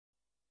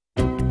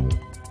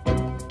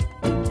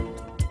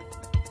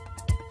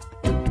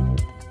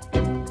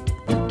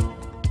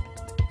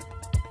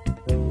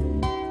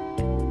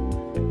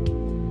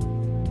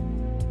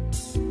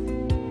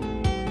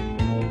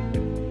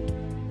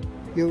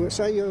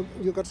say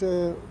you got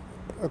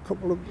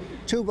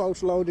two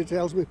boats loaded to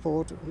Ellesmere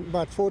Port,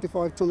 about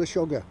 45 tonne of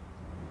sugar,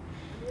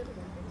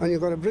 and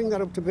you've got to bring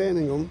that up to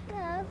Birmingham.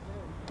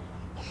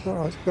 All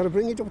right, you've got to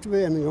bring it up to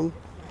Birmingham,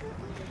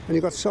 and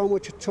you've got so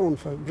much a tonne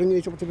for bringing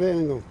it up to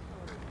Birmingham.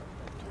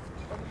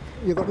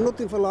 You've got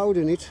nothing for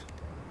loading it.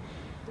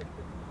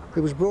 It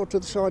was brought to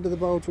the side of the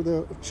boat with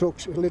the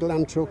trucks, little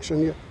hand trucks,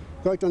 and you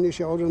got it on your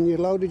shoulder and you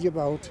loaded your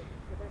boat,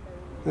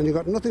 and you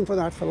got nothing for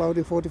that for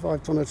loading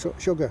 45 tonne of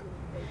sugar.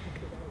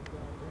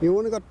 You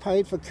only got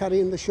paid for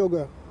carrying the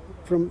sugar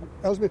from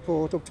Ellesmere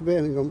Port up to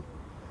Birmingham,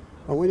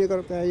 and when you got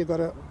up there, you got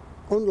to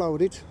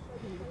unload it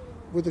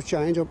with the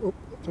change up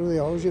through the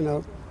hose, you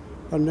know,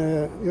 and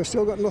you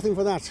still got nothing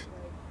for that.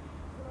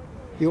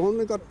 You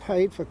only got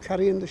paid for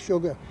carrying the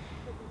sugar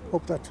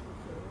up that.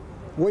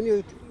 When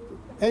you're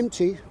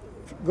empty,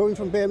 going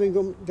from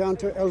Birmingham down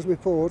to Ellesmere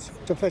Port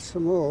to fetch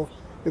some more,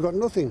 you got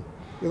nothing.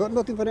 You got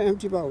nothing for an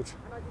empty boat.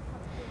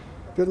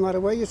 Doesn't matter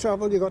where you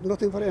travel, you got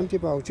nothing for an empty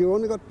boat. You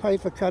only got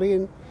paid for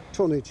carrying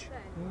tonnage.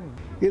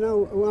 You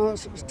know, when I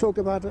talk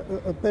about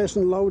a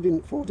person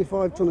loading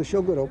 45 tonne of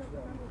sugar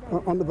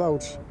up on the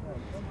boats,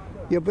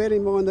 you bear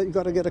in mind that you've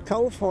got to get a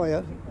coal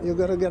fire. You've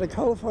got to get a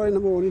coal fire in the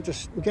morning to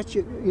get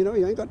you know,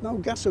 you ain't got no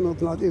gas or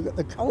nothing like that. You've got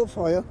the coal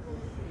fire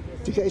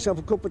to get yourself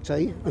a cup of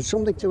tea and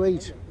something to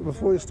eat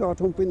before you start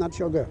humping that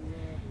sugar.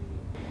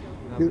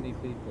 How many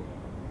people?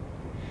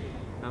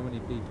 How many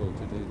people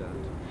to do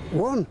that?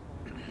 One.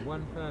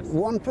 One person?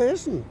 One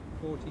person.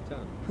 40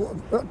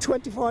 tonne?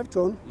 25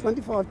 tonne, yeah.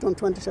 25 tonne,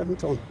 27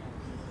 tonne.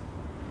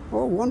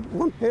 Oh,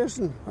 one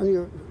person, and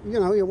you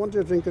know, you want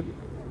to drink of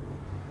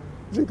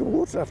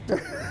water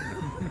after.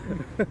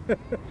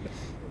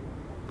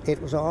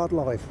 It was a hard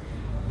life.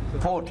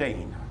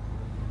 14.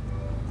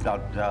 I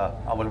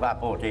was about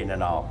 14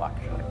 and a half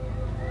actually.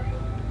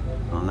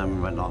 And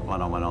then when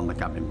I went on the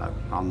cabin boat,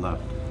 on the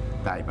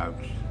day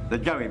boats, the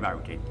joey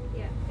boating.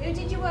 Yeah. Who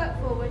did you work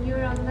for when you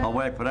were on the... I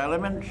worked for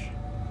Elements.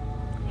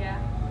 Yeah.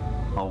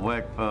 I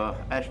worked for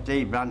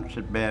ST branch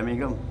at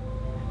Birmingham.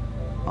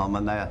 I'm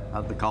in there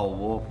at the Coal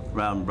Wharf,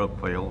 round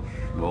Brookfields,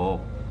 or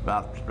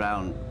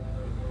round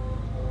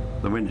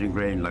the Windsor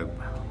Green Loop.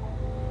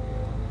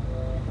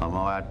 And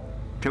I had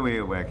 2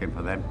 years working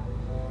for them.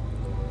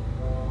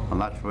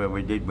 And that's where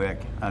we did work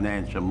and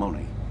earn some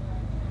money.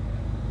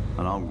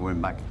 And I'm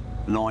going back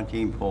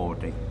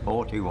 1940,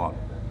 41.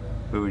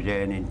 We was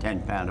earning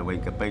 £10 a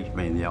week apiece,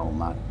 me and the old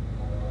man.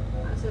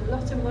 That's a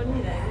lot of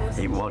money then, wasn't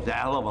it? It was a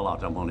hell of a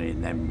lot of money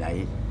in them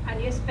days.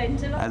 And you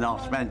spent a lot and of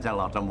money? I spent a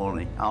lot of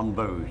money on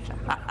booze.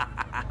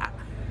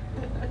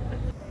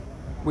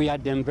 We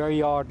had them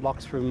very hard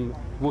locks from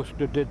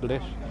Worcester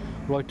Didless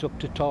right up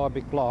to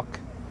Tarbic Lock,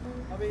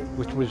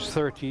 which was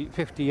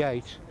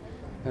 58.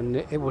 And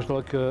it was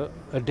like a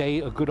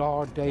good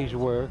hard day's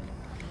work.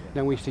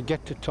 Then we used to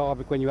get to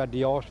Tarbic when you had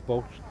the horse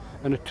boats,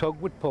 and a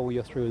tug would pull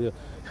you through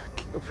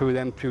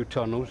them 2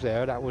 tunnels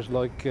there. That was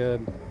like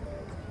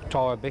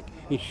Tarbic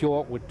in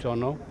Shortwood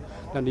Tunnel.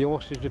 Then the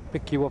horses would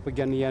pick you up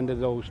again the end of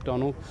those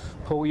tunnels,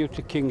 pull you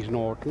to Kings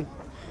Norton,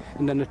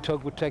 and then the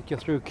tug would take you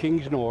through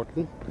Kings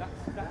Norton,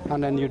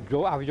 and then you'd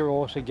go have your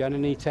horse again,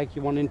 and he'd take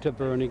you on into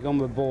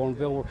Birmingham or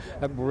Bourneville,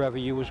 wherever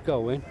you was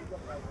going.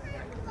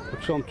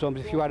 But sometimes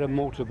if you had a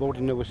motorboat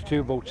and there was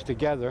 2 boats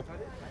together,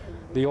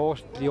 the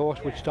horse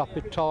would stop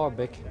at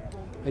Tarbic,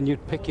 and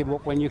you'd pick him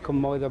up when you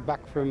come either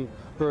back from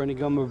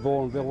Birmingham or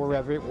Bourneville,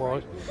 wherever it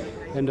was.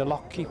 And the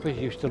lock keepers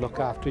used to look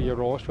after your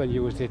horse when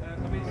you was at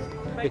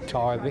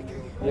Tarbic.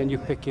 Then you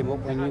pick him up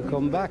when you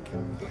come back.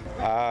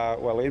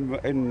 Well,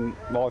 in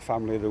my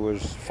family there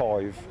was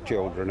 5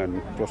 children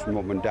and plus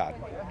mum and dad.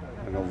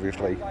 And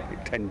obviously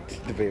it tends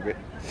to be a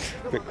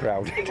bit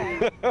crowded.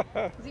 Was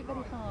it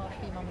very hard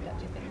for your mum and dad,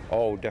 do you think?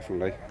 Oh,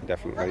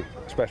 definitely.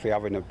 Especially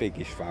having a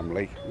biggish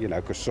family, you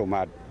know, because some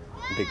had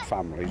big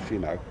families, you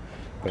know.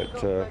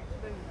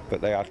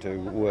 But they had to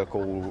work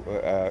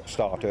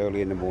start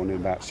early in the morning,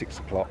 about 6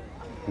 o'clock,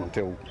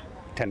 until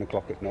 10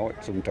 o'clock at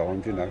night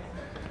sometimes, you know.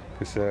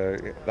 Because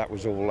that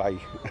was all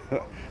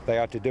they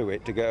had to do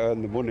it to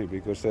earn the money,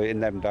 because in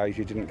them days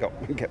you didn't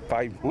get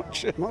paid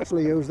much.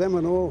 Mostly use them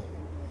and all.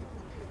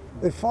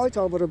 They'd fight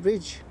over a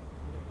bridge.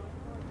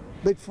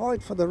 They'd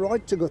fight for the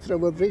right to go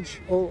through a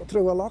bridge or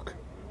through a lock.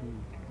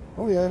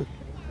 Oh yeah,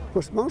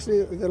 because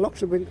mostly the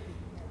locks have been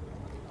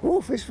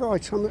fist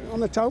fights on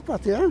the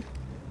towpath, yeah.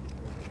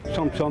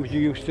 Sometimes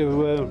you used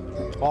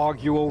to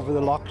argue over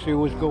the locks, who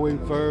was going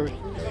first,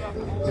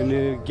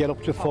 and get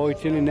up to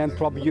fighting, and then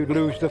probably you'd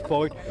lose the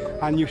fight,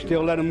 and you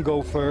still let them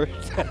go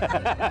first.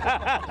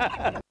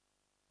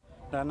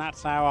 And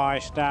that's how I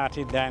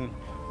started then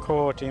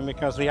courting,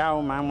 because the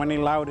old man, when he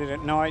loaded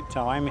at night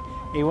time,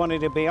 he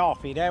wanted to be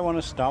off. He didn't want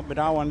to stop, but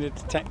I wanted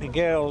to take the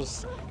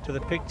girls to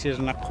the pictures,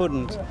 and I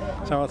couldn't.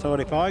 So I thought,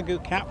 if I go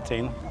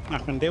captain, I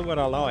can do what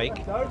I like.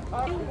 You were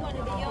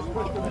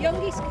one of the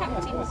youngest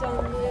captains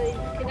on the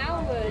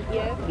canal,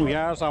 weren't you?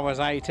 Yes, I was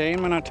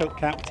 18 when I took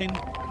captain.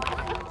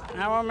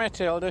 Our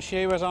Matilda,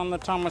 she was on the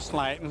Thomas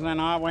Laytons, and then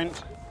I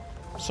went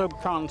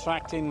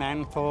subcontracting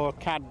then for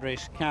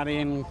Cadbury's,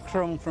 carrying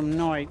crumb from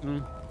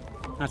Knighton,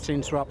 that's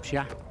in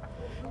Shropshire,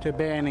 to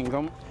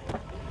Birmingham.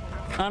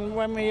 And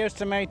when we used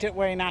to meet at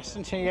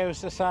Weenaston, she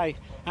used to say,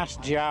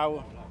 ask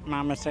Joe,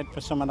 Mama said,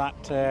 for some of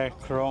that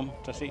crumb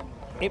to see.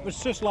 It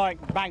was just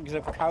like bags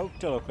of Coke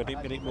to look at it,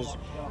 but it was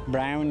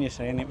brown, you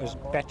see, and it was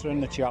better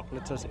than the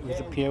chocolate, as it was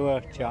a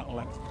pure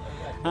chocolate.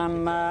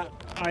 And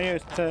I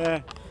used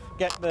to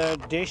get the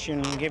dish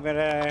and give it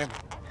a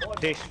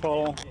dish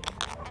full,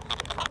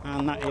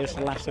 and that used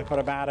to last her for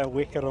about a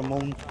week or a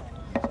month.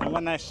 And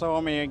when they saw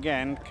me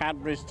again,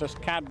 Cadbury's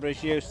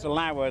used to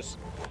allow us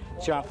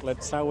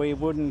chocolate so we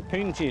wouldn't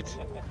pinch it,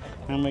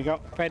 and we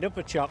got fed up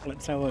with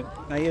chocolate, so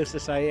they used to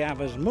say,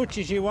 have as much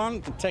as you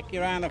want and take you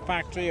around the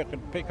factory, you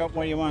could pick up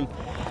what you want.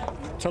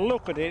 To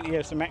look at it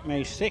used to make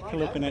me sick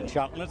looking at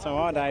chocolate, so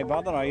I don't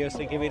bother, I used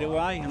to give it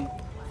away, and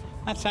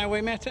that's how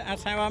we met.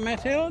 That's how I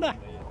met Hilda.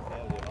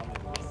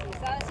 So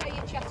that's how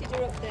you chatted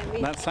her up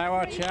then? That's how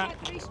I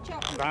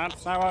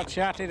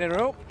chatted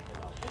her up.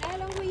 And how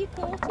long were you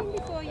courting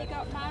before you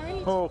got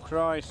married? Oh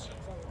Christ,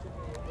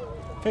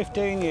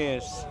 15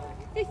 years.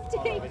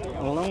 15?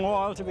 A long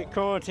while to be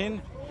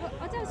courting. Well,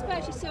 I don't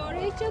suppose you saw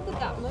each other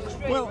that much,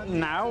 really? Well,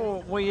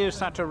 no, we used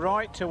to have to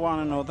write to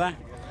one another,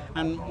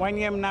 and when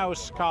you know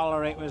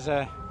scholar, it was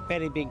a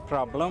very big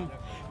problem.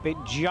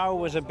 But Joe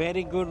was a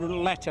very good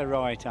letter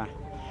writer,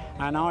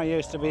 and I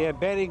used to be a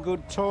very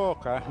good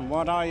talker, and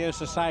what I used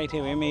to say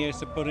to him, he used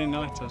to put in the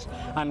letters.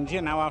 And,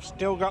 you know, I've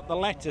still got the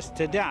letters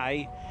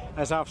today,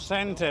 as I've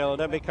sent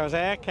Hilda, because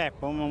I kept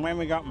them, and when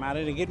we got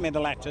married, he gave me the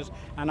letters,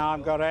 and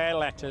I've got her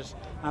letters,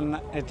 and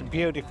it's a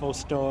beautiful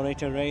story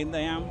to read,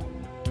 they am.